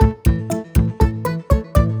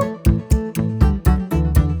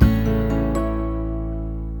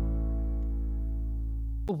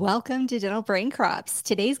Welcome to Dental Brain Crops.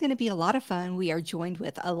 Today's going to be a lot of fun. We are joined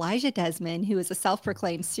with Elijah Desmond, who is a self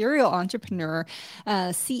proclaimed serial entrepreneur,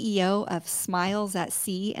 CEO of Smiles at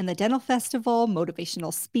Sea and the Dental Festival,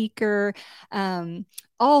 motivational speaker, um,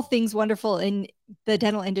 all things wonderful in the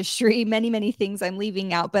dental industry. Many, many things I'm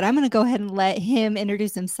leaving out, but I'm going to go ahead and let him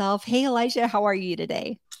introduce himself. Hey, Elijah, how are you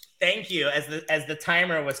today? Thank you. As the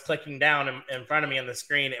timer was clicking down in front of me on the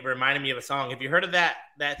screen, it reminded me of a song. Have you heard of that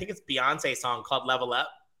I think it's Beyonce song called Level Up?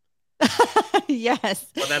 Yes,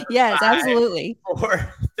 Well, that's a yes, absolutely. five,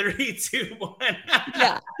 four, three, two, one.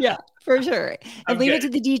 Yeah, yeah, for sure. And I'm leave good. it to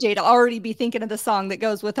the DJ to already be thinking of the song that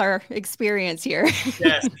goes with our experience here.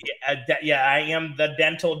 Yes, yeah, I am the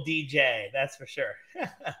dental DJ. That's for sure.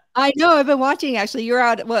 I know I've been watching actually. You're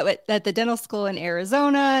out at the dental school in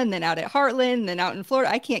Arizona and then out at Heartland and then out in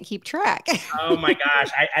Florida. I can't keep track. Oh my gosh,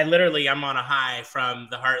 I literally I'm on a high from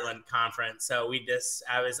the Heartland conference. So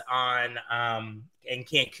I was on in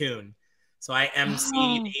Cancun. So I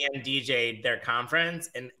emceed Oh, and DJ'd their conference,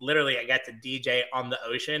 and literally I got to DJ on the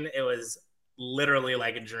ocean. It was literally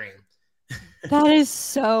like a dream. that is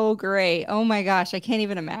so great. Oh my gosh, I can't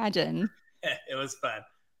even imagine. It was fun.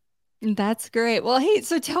 That's great. Well, hey,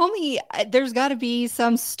 so tell me, there's got to be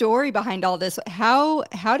some story behind all this. How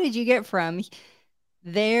did you get from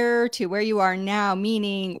there to where you are now?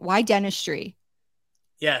 Meaning, why dentistry?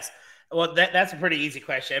 Yes. Well, that's a pretty easy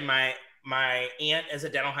question. My aunt is a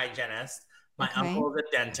dental hygienist. My Okay. uncle is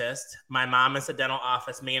a dentist. My mom is a dental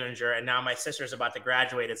office manager, and now my sister's about to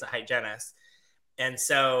graduate as a hygienist. And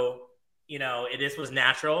so, this was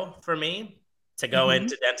natural for me to go Hmm.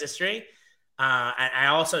 into dentistry. I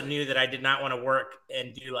also knew that I did not want to work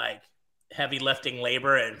and do like heavy lifting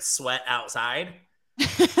labor and sweat outside.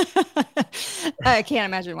 I can't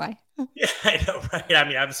imagine why. Yeah, I know, right? I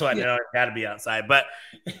mean, I'm sweating. Yeah. I got to be outside. But,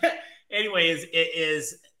 anyways,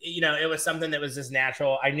 it was something that was just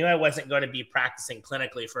natural. I knew I wasn't going to be practicing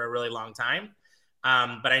clinically for a really long time.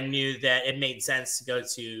 But I knew that it made sense to go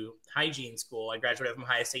to hygiene school. I graduated from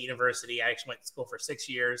Ohio State University. I actually went to school for 6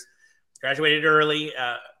 years, graduated early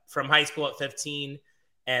from high school at 15,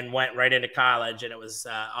 and went right into college. And it was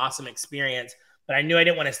an awesome experience. But I knew I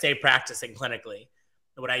didn't want to stay practicing clinically.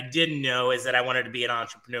 What I didn't know is that I wanted to be an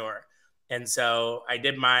entrepreneur. And so I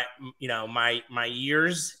did my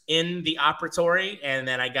years in the operatory, and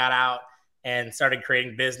then I got out and started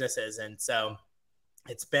creating businesses. And so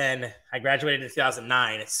I graduated in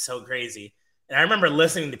 2009. It's so crazy. And I remember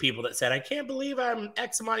listening to people that said, I can't believe I'm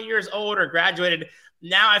X amount of years old or graduated.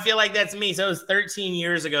 Now I feel like that's me. So it was 13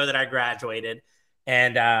 years ago that I graduated.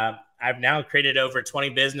 And I've now created over 20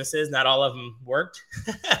 businesses. Not all of them worked,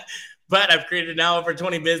 but I've created now over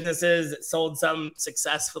 20 businesses, sold some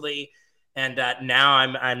successfully. And now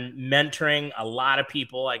I'm mentoring a lot of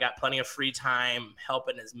people. I got plenty of free time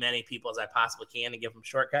helping as many people as I possibly can to give them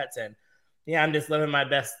shortcuts. And yeah, I'm just living my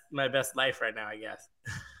best life right now, I guess.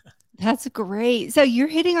 That's great. So you're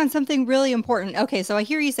hitting on something really important. Okay, so I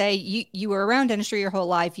hear you say you were around dentistry your whole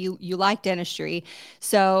life. You like dentistry.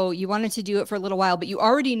 So you wanted to do it for a little while, but you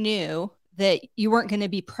already knew that you weren't going to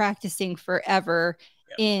be practicing forever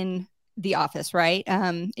Yep. in the office, right?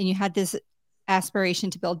 And you had this aspiration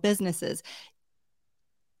to build businesses.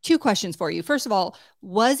 Two questions for you. First of all,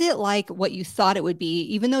 was it like what you thought it would be,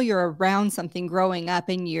 even though you're around something growing up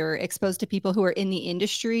and you're exposed to people who are in the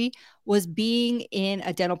industry? Was being in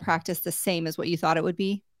a dental practice the same as what you thought it would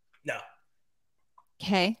be? No,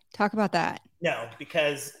 Okay, talk about that. no,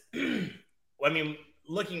 because I mean,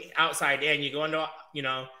 looking outside in, you go into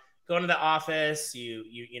the office,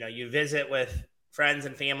 you visit with friends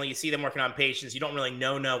and family, you see them working on patients, you don't really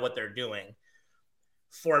know what they're doing.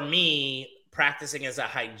 For me, practicing as a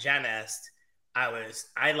hygienist,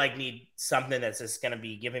 I like need something that's just going to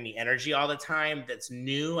be giving me energy all the time. That's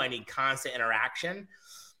new. I need constant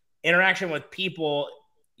interaction with people,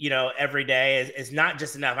 every day is not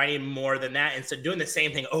just enough. I need more than that. And so doing the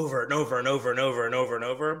same thing over and over and over and over and over and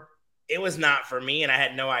over, it was not for me. And I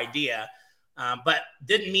had no idea. But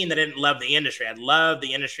didn't mean that I didn't love the industry. I love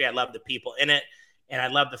the industry. I love the people in it. And I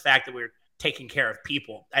love the fact that we were taking care of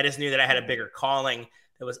people. I just knew that I had a bigger calling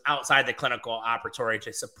that was outside the clinical operatory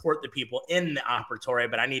to support the people in the operatory,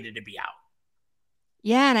 but I needed to be out.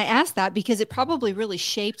 Yeah, and I asked that because it probably really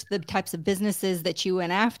shaped the types of businesses that you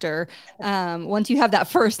went after once you have that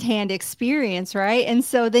firsthand experience, right? And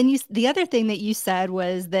so then the other thing that you said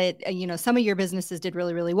was that some of your businesses did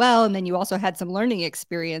really, really well, and then you also had some learning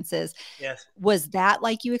experiences. Yes. Was that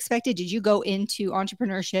like you expected? Did you go into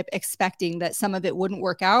entrepreneurship expecting that some of it wouldn't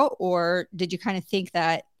work out, or did you kind of think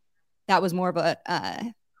that that was more of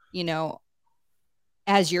a you know,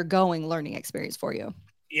 as you're going learning experience for you?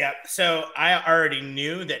 Yeah. So I already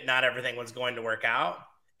knew that not everything was going to work out.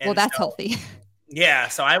 Well, And that's so, healthy. yeah,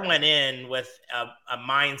 so I went in with a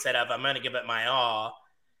mindset of I'm going to give it my all.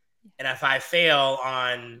 And if I fail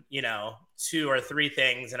on, two or three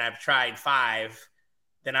things and I've tried five,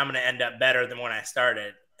 then I'm going to end up better than when I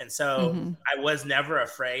started. And so Hmm. I was never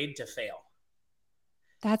afraid to fail.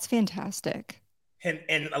 That's fantastic.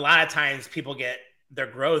 And a lot of times people get their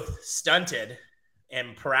growth stunted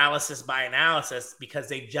and paralysis by analysis because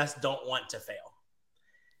they just don't want to fail.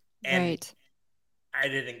 And Right. I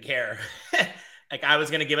didn't care. Like I was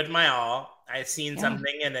going to give it my all. I seen Yeah.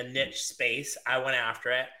 something in a niche space. I went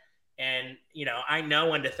after it. And, I know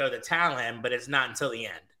when to throw the towel in, but it's not until the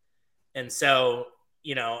end. And so,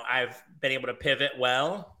 I've been able to pivot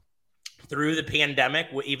well through the pandemic,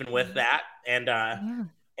 even with Mhm. that. And, Yeah.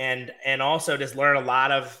 and also just learn a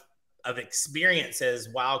lot of experiences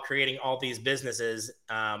while creating all these businesses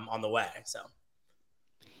on the way. So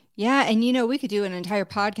Yeah, and we could do an entire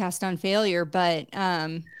podcast on failure, but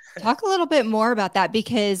talk a little bit more about that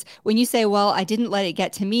because when you say, "Well, I didn't let it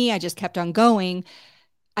get to me, I just kept on going,"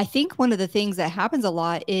 I think one of the things that happens a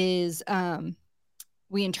lot is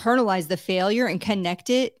we internalize the failure and connect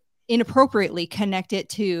it inappropriately, connect it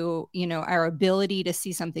to our ability to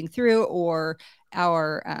see something through or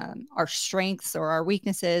our strengths or our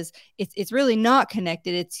weaknesses. It's really not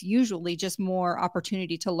connected. It's usually just more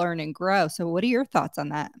opportunity to learn and grow. So, what are your thoughts on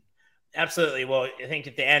that? absolutely. Well, I think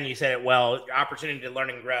at the end you said it well, your opportunity to learn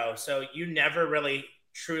and grow. So you never really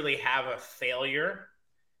truly have a failure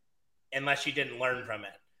unless you didn't learn from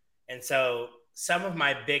it. And so some of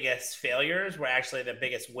my biggest failures were actually the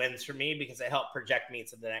biggest wins for me because they helped project me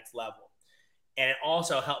to the next level. And it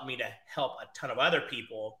also helped me to help a ton of other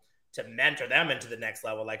people to mentor them into the next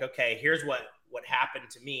level. Like, okay, here's what happened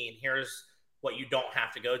to me, and here's what you don't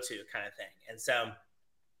have to go to, kind of thing. And so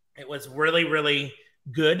it was really, really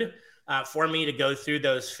good for me to go through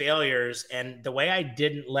those failures. And the way I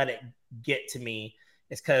didn't let it get to me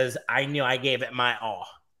is because I knew I gave it my all.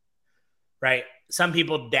 Right? Some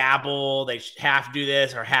people dabble, they half do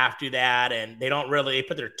this or half do that, and they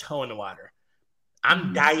put their toe in the water.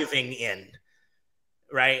 I'm Mhm. diving in,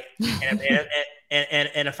 right?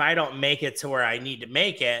 And if I don't make it to where I need to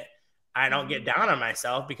make it, I don't get Mhm. down on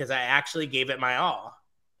myself because I actually gave it my all.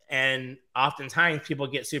 And oftentimes people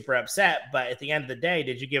get super upset, but at the end of the day,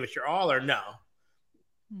 did you give it your all or no?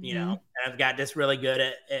 Mhm. And I've got this really good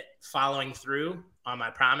at following through on my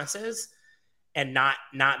promises and not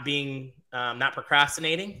being not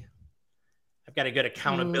procrastinating. I've got a good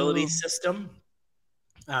accountability Ooh. system.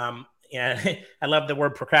 Yeah, I love the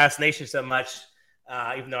word procrastination so much,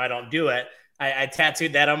 even though I don't do it. I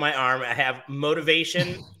tattooed that on my arm. I have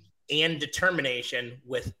motivation and determination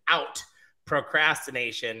without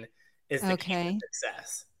procrastination is the key to Okay.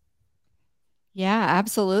 success. Yeah,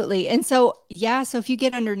 absolutely. And so, yeah, so if you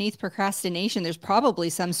get underneath procrastination, there's probably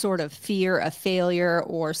some sort of fear of failure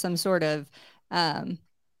or some sort of um,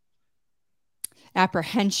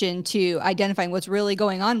 apprehension to identifying what's really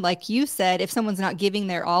going on. Like you said, if someone's not giving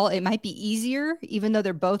their all, it might be easier, even though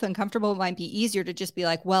they're both uncomfortable, it might be easier to just be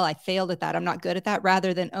like, well, I failed at that. I'm not good at that,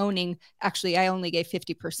 rather than owning, actually, I only gave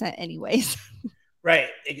 50% anyways. Right,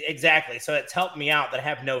 exactly. So it's helped me out that I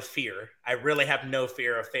have no fear. I really have no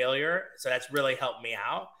fear of failure. So that's really helped me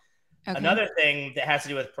out. Okay. Another thing that has to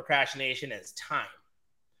do with procrastination is time.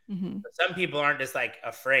 Hmm. Some people aren't just like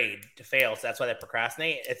afraid to fail, so that's why they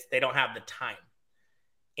procrastinate. It's they don't have the time,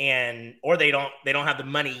 and or they don't have the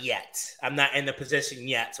money yet. I'm not in the position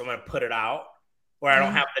yet, so I'm going to put it out, or I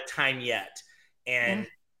don't Yeah. have the time yet. Yeah. And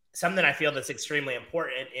something I feel that's extremely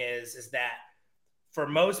important is that for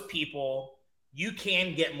most people, you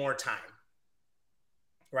can get more time.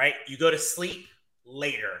 Right? You go to sleep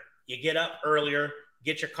later, you get up earlier,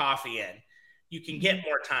 get your coffee in. You can get Hmm.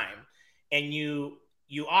 more time, and you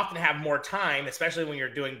often have more time, especially when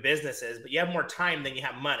you're doing businesses. But you have more time than you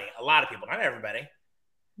have money. A lot of people, not everybody,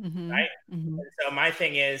 Hmm. right? Hmm. And so my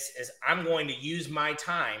thing is I'm going to use my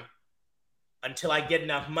time until I get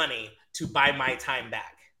enough money to buy my time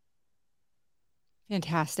back.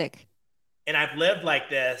 Fantastic. And I've lived like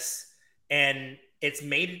this, and it's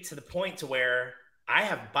made it to the point to where I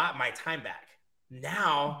have bought my time back.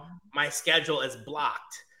 Now my schedule is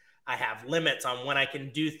blocked. I have limits on when I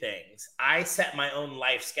can do things. I set my own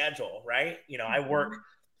life schedule, right? I work Mhm.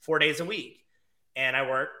 4 days a week, and I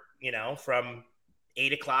work, from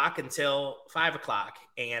 8 o'clock until 5 o'clock.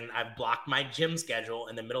 And I've blocked my gym schedule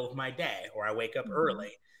in the middle of my day, or I wake up Mhm.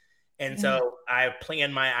 early. And Yeah. so I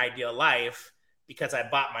planned my ideal life because I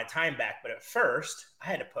bought my time back. But at first, I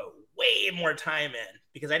had to put way more time in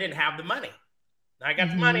because I didn't have the money. Now I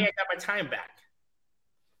got the money, Hmm. I got my time back.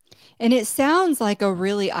 And it sounds like a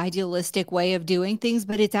really idealistic way of doing things,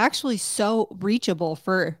 but it's actually so reachable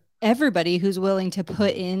for everybody who's willing to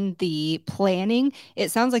put in the planning. It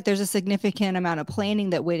sounds like there's a significant amount of planning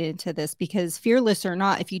that went into this because fearless or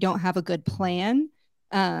not, if you don't have a good plan,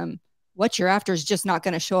 um, what you're after is just not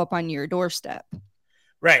going to show up on your doorstep.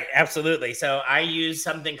 Right, absolutely. So I use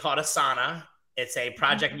something called Asana. It's a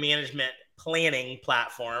project management planning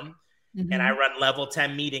platform, and I Mm-hmm. run level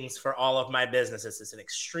 10 meetings for all of my businesses. It's an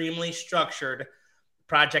extremely structured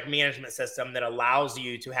project management system that allows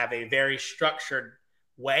you to have a very structured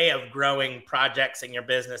way of growing projects in your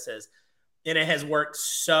businesses. And it has worked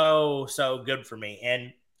so good for me.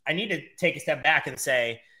 And I need to take a step back and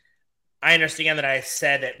say, I understand that I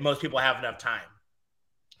said that most people have enough time,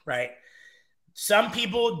 right? Some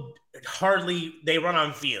people hardly, they run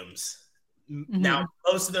on fumes. Now,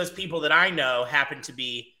 Mm-hmm. most of those people that I know happen to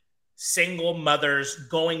be single mothers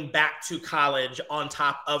going back to college on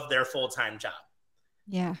top of their full-time job.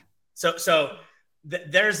 Yeah. So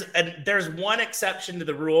there's one exception to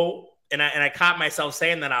the rule, and I caught myself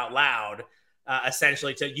saying that out loud.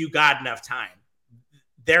 Essentially, to you got enough time.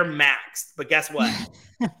 They're maxed, but guess what?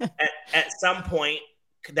 At some point,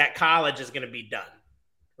 that college is going to be done,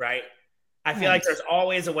 right? I feel like Right. there's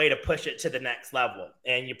always a way to push it to the next level,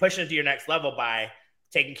 and you push it to your next level by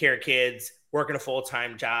taking care of kids, working a full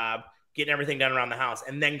time job, getting everything done around the house,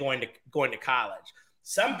 and then going to college.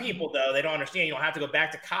 Some people, though, they don't understand you don't have to go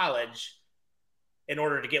back to college in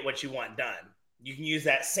order to get what you want done. You can use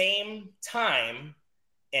that same time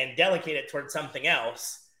and delegate it towards something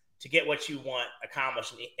else to get what you want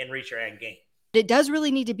accomplished and reach your end game. It does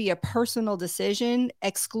really need to be a personal decision,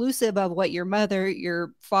 exclusive of what your mother,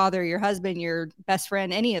 your father, your husband, your best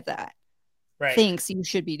friend, any of that Right. thinks you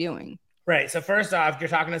should be doing. Right. So first off, you're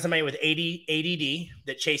talking to somebody with ADD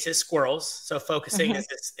that chases squirrels. So focusing Uh-huh.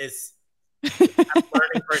 is I'm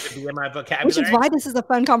learning for it to be in my Which is vocabulary. why this is a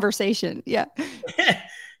fun conversation. Yeah.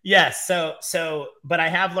 Yes. But I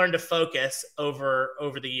have learned to focus over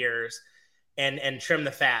the years and trim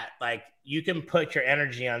the fat. Like you can put your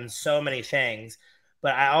energy on so many things,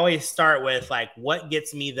 but I always start with like what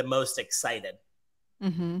gets me the most excited.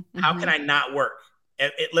 Mm-hmm. How can Mm-hmm. I not work?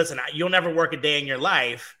 Listen, you'll never work a day in your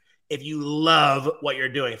life if you love what you're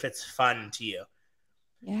doing, if it's fun to you.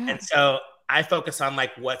 Yeah. And so I focus on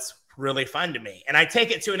like what's really fun to me. And I take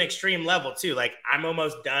it to an extreme level too. Like I'm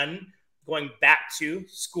almost done going back to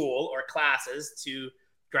school or classes to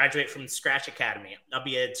graduate from Scratch Academy. I'll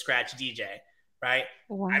be a Scratch DJ, right?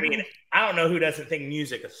 I mean, Wow. I don't know who doesn't think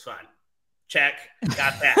music is fun. Check,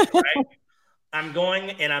 got that, right? I'm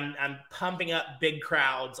going and I'm pumping up big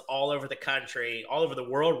crowds all over the country, all over the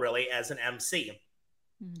world, really, as an MC.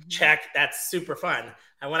 Mm-hmm. Check, that's super fun.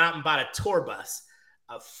 I went out and bought a tour bus,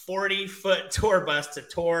 a 40-foot tour bus to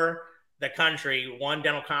tour the country, one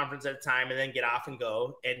dental conference at a time, and then get off and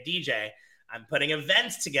go and DJ. I'm putting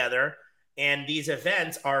events together, and these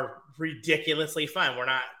events are ridiculously fun. We're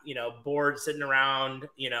not, bored sitting around,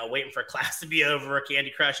 waiting for class to be over,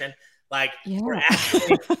 candy crushing. Like we're Yeah.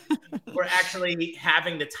 actually we're actually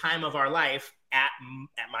having the time of our life at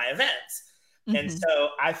my events. And Mm-hmm. so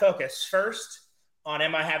I focus first on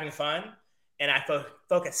am I having fun? And I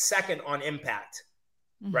focus second on impact,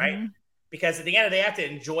 right? Mm-hmm. Because at the end of the day, I have to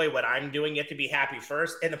enjoy what I'm doing. You have to be happy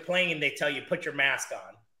first. In the plane, they tell you put your mask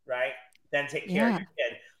on, right? Then take care of Yeah. your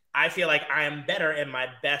kid. I feel like I am better in my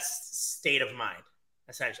best state of mind,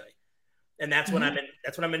 essentially. And Yeah.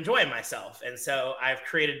 that's when I'm enjoying myself. And so I've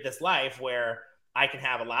created this life where I can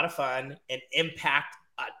have a lot of fun and impact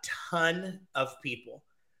a ton of people.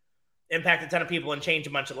 Impact a ton of people and change a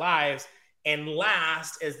bunch of lives. And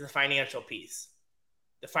last is the financial piece.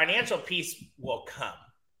 The financial piece will come,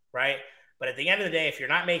 right? But at the end of the day, if you're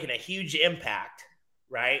not making a huge impact,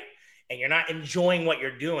 right, and you're not enjoying what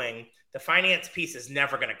you're doing, the finance piece is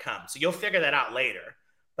never going to come. So you'll figure that out later.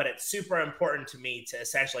 But it's super important to me to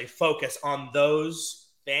essentially focus on those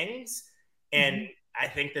things. And Mm-hmm. I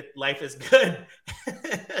think that life is good,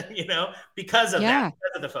 because of that, Yeah.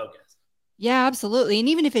 because of the focus. Yeah, absolutely. And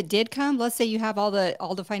even if it did come, let's say you have all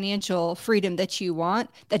the financial freedom that you want,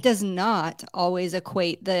 that does not always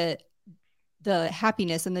equate the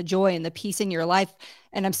happiness and the joy and the peace in your life.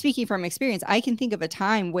 And I'm speaking from experience. I can think of a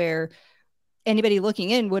time where anybody looking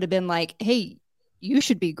in would have been like, "Hey, you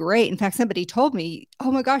should be great." In fact, somebody told me,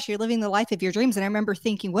 "Oh my gosh, you're living the life of your dreams." And I remember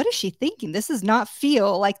thinking, "What is she thinking? This does not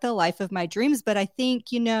feel like the life of my dreams." But I think,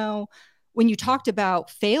 when you talked about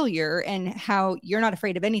failure and how you're not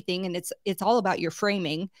afraid of anything and it's all about your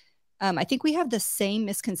framing, I think we have the same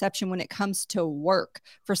misconception when it comes to work.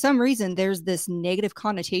 For some reason, there's this negative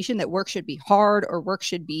connotation that work should be hard or work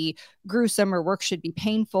should be gruesome or work should be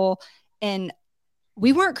painful. And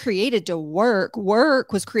we weren't created to work.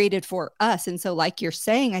 Work was created for us. And so, like you're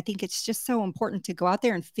saying, I think it's just so important to go out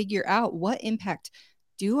there and figure out what impact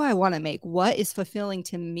do I want to make? What is fulfilling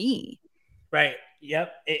to me? Right.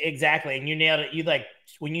 Yep. Exactly. And you nailed it. You like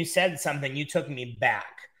when you said something, you took me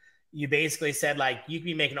back. You basically said like you could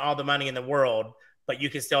be making all the money in the world, but you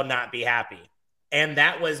can still not be happy. And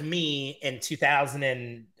that was me in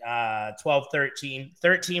 2012,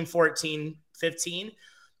 13, 14, 15.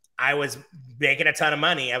 I was making a ton of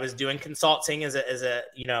money. I was doing consulting as a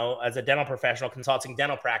dental professional, consulting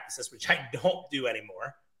dental practices, which I don't do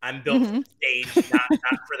anymore. I'm built for the stage, not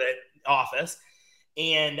for the office.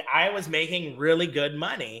 And I was making really good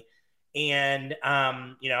money. And,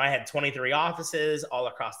 I had 23 offices all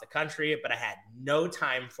across the country, but I had no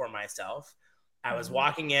time for myself. I was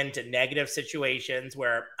walking into negative situations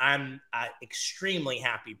where I'm an extremely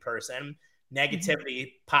happy person.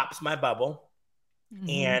 Negativity pops my bubble.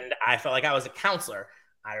 And I felt like I was a counselor.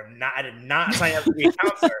 I did not sign up to be a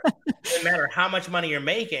counselor. It doesn't matter how much money you're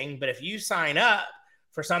making, but if you sign up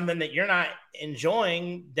for something that you're not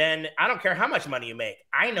enjoying, then I don't care how much money you make.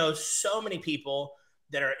 I know so many people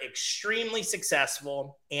that are extremely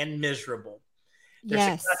successful and miserable.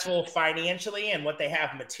 They're successful financially and what they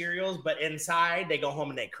have materials, but inside they go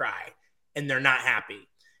home and they cry and they're not happy.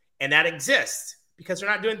 And that exists because they're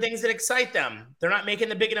not doing things that excite them. They're not making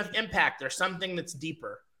the big enough impact. There's something that's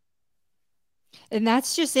deeper. And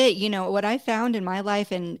that's just it. What I found in my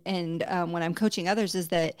life and when I'm coaching others is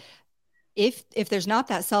that if there's not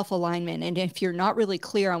that self-alignment, and if you're not really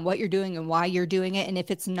clear on what you're doing and why you're doing it, and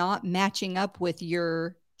if it's not matching up with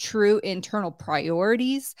your true internal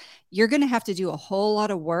priorities, you're going to have to do a whole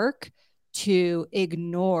lot of work to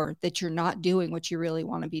ignore that you're not doing what you really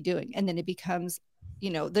want to be doing. And then it becomes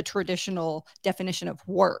the traditional definition of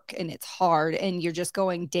work, and it's hard, and you're just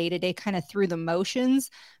going day to day kind of through the motions,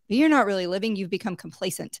 but you're not really living. You've become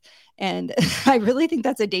complacent. And I really think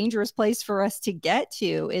that's a dangerous place for us to get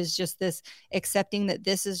to, is just this accepting that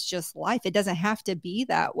this is just life. It doesn't have to be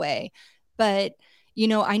that way. But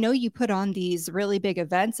I know you put on these really big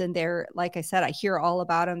events, and they're, like I said, I hear all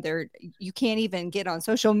about them. You can't even get on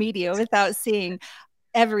social media without seeing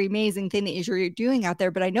every amazing thing that you're doing out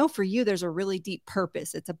there. But I know for you, there's a really deep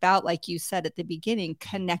purpose. It's about, like you said at the beginning,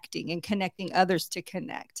 connecting and connecting others to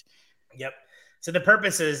connect. Yep. So the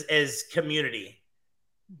purpose is community.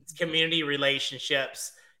 It's community,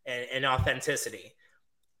 relationships, and authenticity.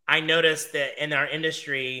 I noticed that in our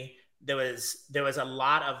industry, there was a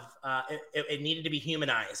lot of, it needed to be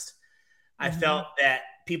humanized. I felt that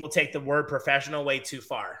people take the word professional way too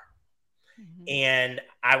far. And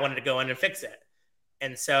I wanted to go in and fix it.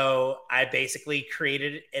 And so I basically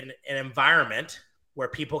created an environment where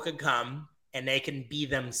people could come and they can be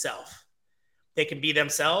themselves. They can be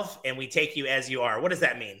themselves, and we take you as you are. What does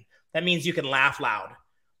that mean? That means you can laugh loud.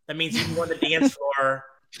 That means you can go on the dance floor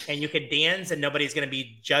and you can dance and nobody's going to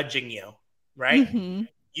be judging you, right?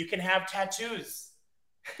 You can have tattoos.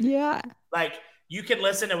 Yeah. Like, you can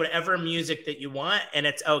listen to whatever music that you want and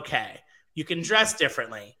it's okay. You can dress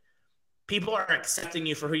differently. People are accepting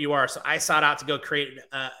you for who you are. So I sought out to go create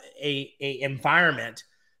a environment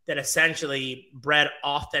that essentially bred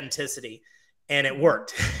authenticity, and it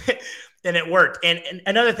worked. And it worked. And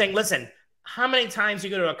another thing, listen, how many times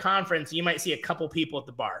you go to a conference, you might see a couple people at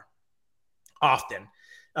the bar. Often,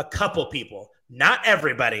 a couple people, not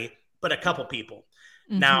everybody, but a couple people.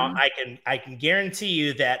 Now, I can guarantee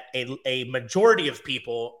you that a majority of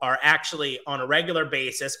people are actually on a regular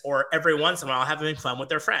basis or every once in a while having fun with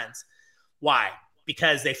their friends. Why?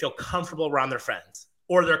 Because they feel comfortable around their friends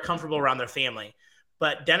or they're comfortable around their family.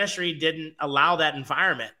 But dentistry didn't allow that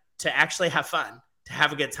environment to actually have fun, to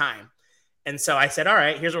have a good time. And so I said, all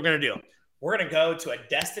right, here's what we're going to do. We're going to go to a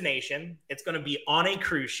destination. It's going to be on a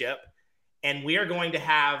cruise ship, and we are going to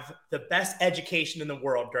have the best education in the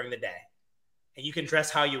world during the day. And you can dress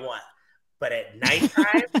how you want. But at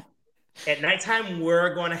nighttime,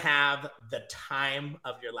 we're going to have the time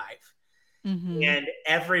of your life. And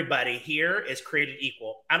everybody here is created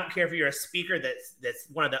equal. I don't care if you're a speaker that's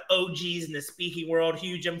one of the OGs in the speaking world,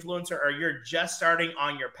 huge influencer, or you're just starting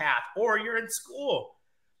on your path, or you're in school.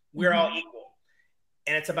 We're all equal.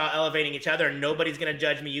 And it's about elevating each other. Nobody's going to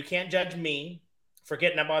judge me. You can't judge me for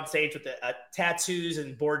getting up on stage with tattoos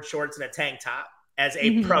and board shorts and a tank top as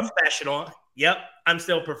a professional. Yep, I'm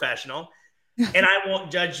still professional. And I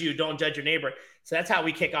won't judge you. Don't judge your neighbor. So that's how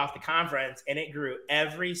we kick off the conference. And it grew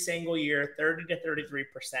every single year, 30 to 33%.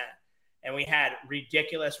 And we had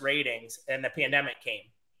ridiculous ratings. And the pandemic came.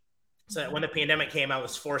 So when the pandemic came, I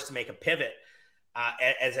was forced to make a pivot.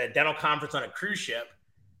 As a dental conference on a cruise ship,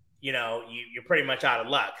 you're pretty much out of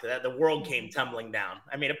luck. The world came tumbling down.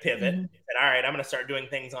 I made a pivot. Mm-hmm. Said, all right, I'm going to start doing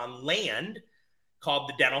things on land called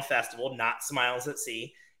the Dental Festival, not Smiles at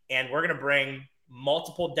Sea. And we're going to bring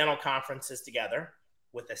multiple dental conferences together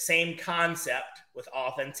with the same concept, with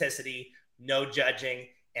authenticity, no judging,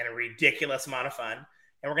 and a ridiculous amount of fun.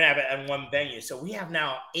 And we're going to have it in one venue. So we have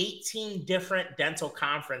now 18 different dental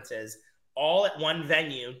conferences all at one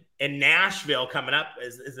venue in Nashville coming up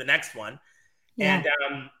is the next one. Yeah.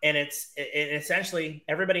 And it's essentially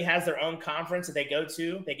everybody has their own conference that they go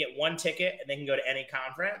to. They get one ticket and they can go to any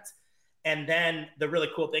conference. And then the really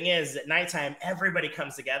cool thing is at nighttime, everybody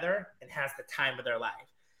comes together and has the time of their life.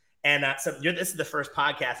 And so this is the first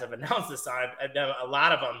podcast I've announced this on. I've done a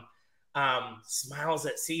lot of them. Smiles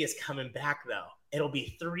at Sea is coming back, though. It'll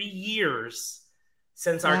be 3 years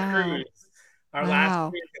since our cruise, our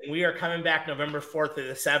last cruise. And we are coming back November 4th to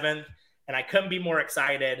the 7th. And I couldn't be more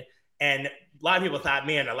excited. And a lot of people thought,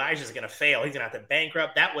 man, Elijah's going to fail. He's going to have to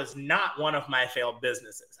bankrupt. That was not one of my failed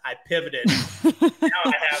businesses. I pivoted. Now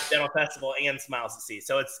I have Dental Festival and Smiles at Sea.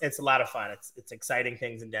 So it's a lot of fun. It's exciting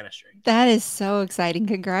things in dentistry. That is so exciting.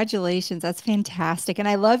 Congratulations. That's fantastic. And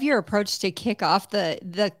I love your approach to kick off the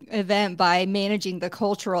event by managing the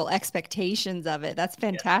cultural expectations of it. That's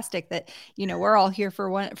fantastic. That, we're all here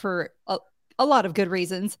for a lot of good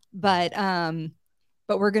reasons, but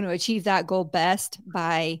we're going to achieve that goal best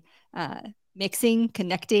by mixing,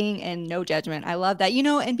 connecting, and no judgment. I love that,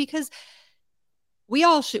 and because we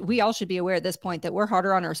all should be aware at this point that we're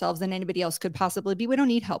harder on ourselves than anybody else could possibly be. We don't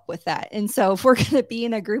need help with that. And so if we're going to be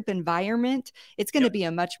in a group environment, it's going to be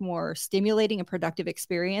a much more stimulating and productive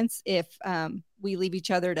experience if we leave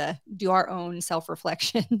each other to do our own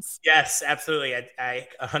self-reflections. Yes, absolutely. I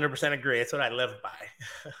 100% agree. It's what I live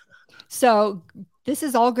by. So this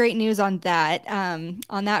is all great news on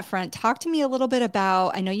that front. Talk to me a little bit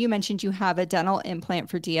about, I know you mentioned you have a dental implant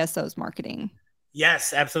for DSO's marketing.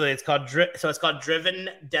 Yes, absolutely. It's called Driven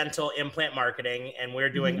Dental Implant Marketing, and we're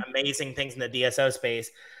doing amazing things in the DSO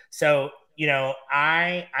space. So,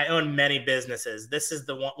 I own many businesses. This is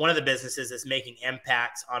one of the businesses that's making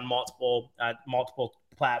impacts on multiple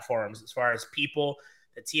platforms as far as people,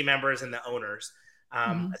 the team members, and the owners.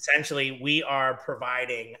 Essentially, we are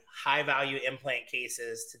providing high value implant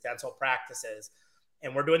cases to dental practices,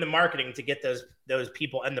 and we're doing the marketing to get those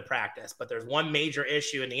people in the practice. But there's one major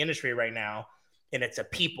issue in the industry right now, and it's a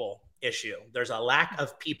people issue. There's a lack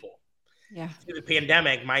of people. Yeah. Through the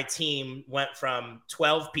pandemic, my team went from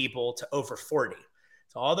 12 people to over 40.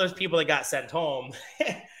 So all those people that got sent home,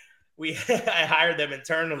 I hired them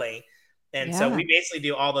internally. And so we basically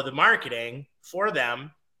do all of the marketing for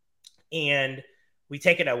them. And we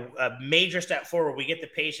take it a major step forward. We get the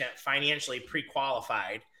patient financially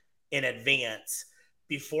pre-qualified in advance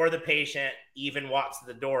before the patient even walks to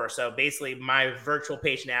the door. So basically my virtual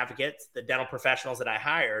patient advocates, the dental professionals that I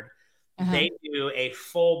hired, they do a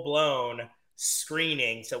full-blown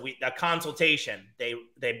screening. So a consultation, they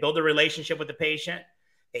build a relationship with the patient,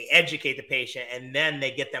 they educate the patient, and then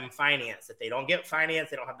they get them financed. If they don't get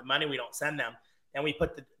financed, they don't have the money, we don't send them. Then we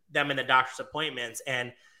put them in the doctor's appointments.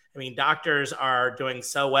 And I mean, doctors are doing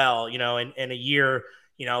so well, in a year,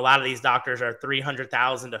 a lot of these doctors are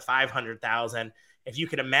 300,000 to 500,000. If you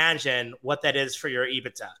can imagine what that is for your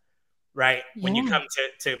EBITDA, right? Yeah. When you come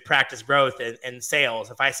to practice growth and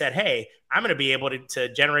sales, if I said, hey, I'm going to be able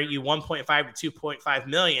to generate you 1.5 to 2.5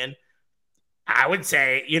 million, I would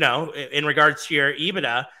say, in regards to your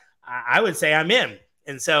EBITDA, I would say I'm in.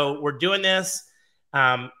 And so we're doing this.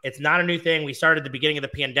 It's not a new thing. We started at the beginning of the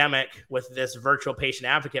pandemic with this virtual patient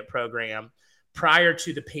advocate program. Prior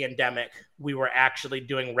to the pandemic, we were actually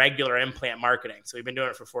doing regular implant marketing. So we've been doing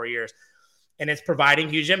it for 4 years, and it's providing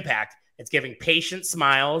huge impact. It's giving patients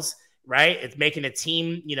smiles, right? It's making a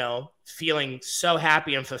team, feeling so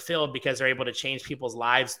happy and fulfilled because they're able to change people's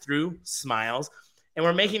lives through smiles. And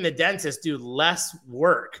we're making the dentist do less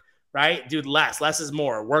work, right? Do less. Less is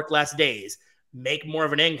more. Work less days. Make more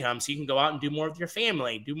of an income so you can go out and do more with your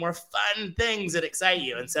family, do more fun things that excite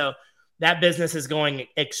you. And so that business is going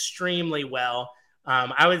extremely well.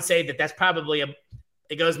 I would say that's probably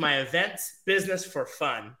it goes my events business for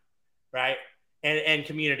fun, right? And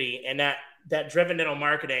community. And that driven dental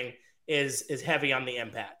marketing is heavy on the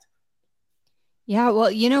impact. Yeah.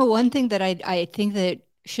 Well, one thing that I think that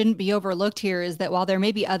shouldn't be overlooked here is that while there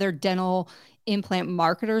may be other dental implant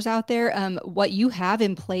marketers out there, what you have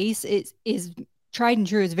in place is tried and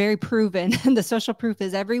true, is very proven. And the social proof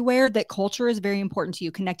is everywhere that culture is very important to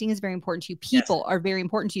you. Connecting is very important to you. People are very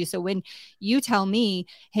important to you. So when you tell me,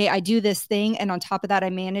 hey, I do this thing, and on top of that, I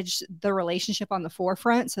manage the relationship on the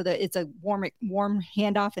forefront so that it's a warm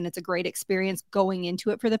handoff and it's a great experience going into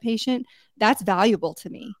it for the patient, that's valuable to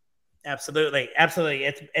me. Absolutely. Absolutely.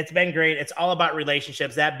 It's been great. It's all about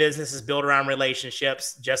relationships. That business is built around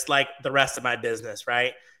relationships, just like the rest of my business,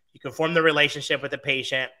 right? You can form the relationship with the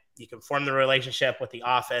patient. You can form the relationship with the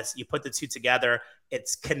office. You put the two together.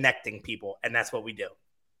 It's connecting people. And that's what we do.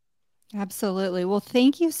 Absolutely. Well,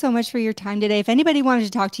 thank you so much for your time today. If anybody wanted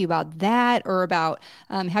to talk to you about that or about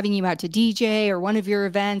having you out to DJ or one of your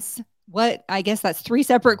events, I guess that's three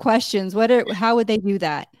separate questions. How would they do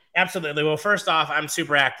that? Absolutely. Well, first off, I'm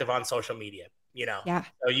super active on social media, Yeah.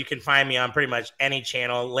 so you can find me on pretty much any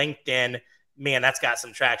channel. LinkedIn, man, that's got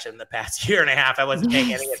some traction in the past year and a half. I wasn't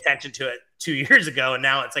paying any attention to it 2 years ago, and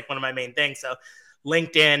now it's like one of my main things. So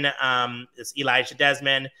LinkedIn is Elijah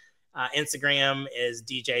Desmond. Instagram is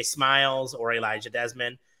DJ Smiles or Elijah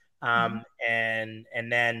Desmond. And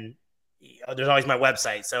then there's always my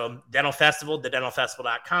website. So Dental Festival,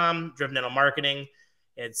 thedentalfestival.com, Driven Dental Marketing.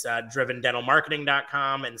 It's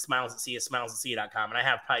drivendentalmarketing.com, and Smiles at Sea is smilesatSea.com. And I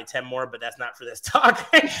have probably 10 more, but that's not for this talk.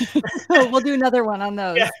 We'll do another one on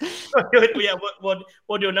those. Yeah,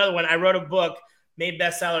 we'll do another one. I wrote a book, made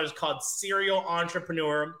bestsellers, called Serial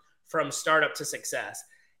Entrepreneur from Startup to Success.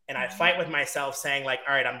 And I fight with myself saying, like,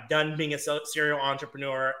 all right, I'm done being a serial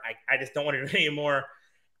entrepreneur. I just don't want to do it anymore.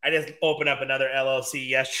 I just opened up another LLC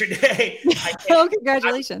yesterday. Oh,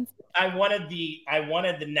 congratulations. I wanted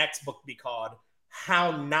the next book to be called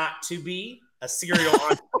How Not to Be a Serial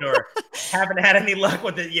Entrepreneur. Haven't had any luck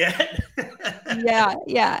with it yet. Yeah.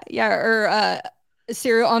 Or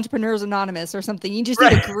Serial Entrepreneurs Anonymous or something. You just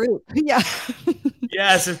need a group. Yeah.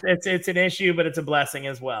 Yes, it's an issue, but it's a blessing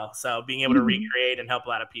as well. So being able to recreate and help a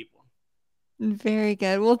lot of people. Very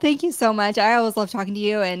good. Well, thank you so much. I always love talking to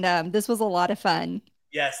you, and this was a lot of fun.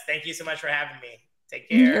 Yes, thank you so much for having me. Take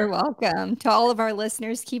care. You're welcome. To all of our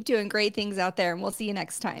listeners, keep doing great things out there, and we'll see you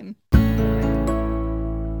next time.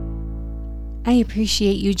 I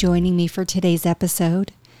appreciate you joining me for today's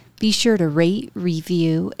episode. Be sure to rate,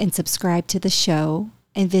 review, and subscribe to the show,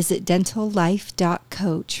 and visit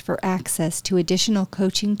dentallife.coach for access to additional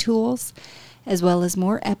coaching tools, as well as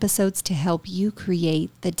more episodes to help you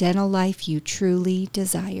create the dental life you truly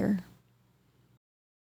desire.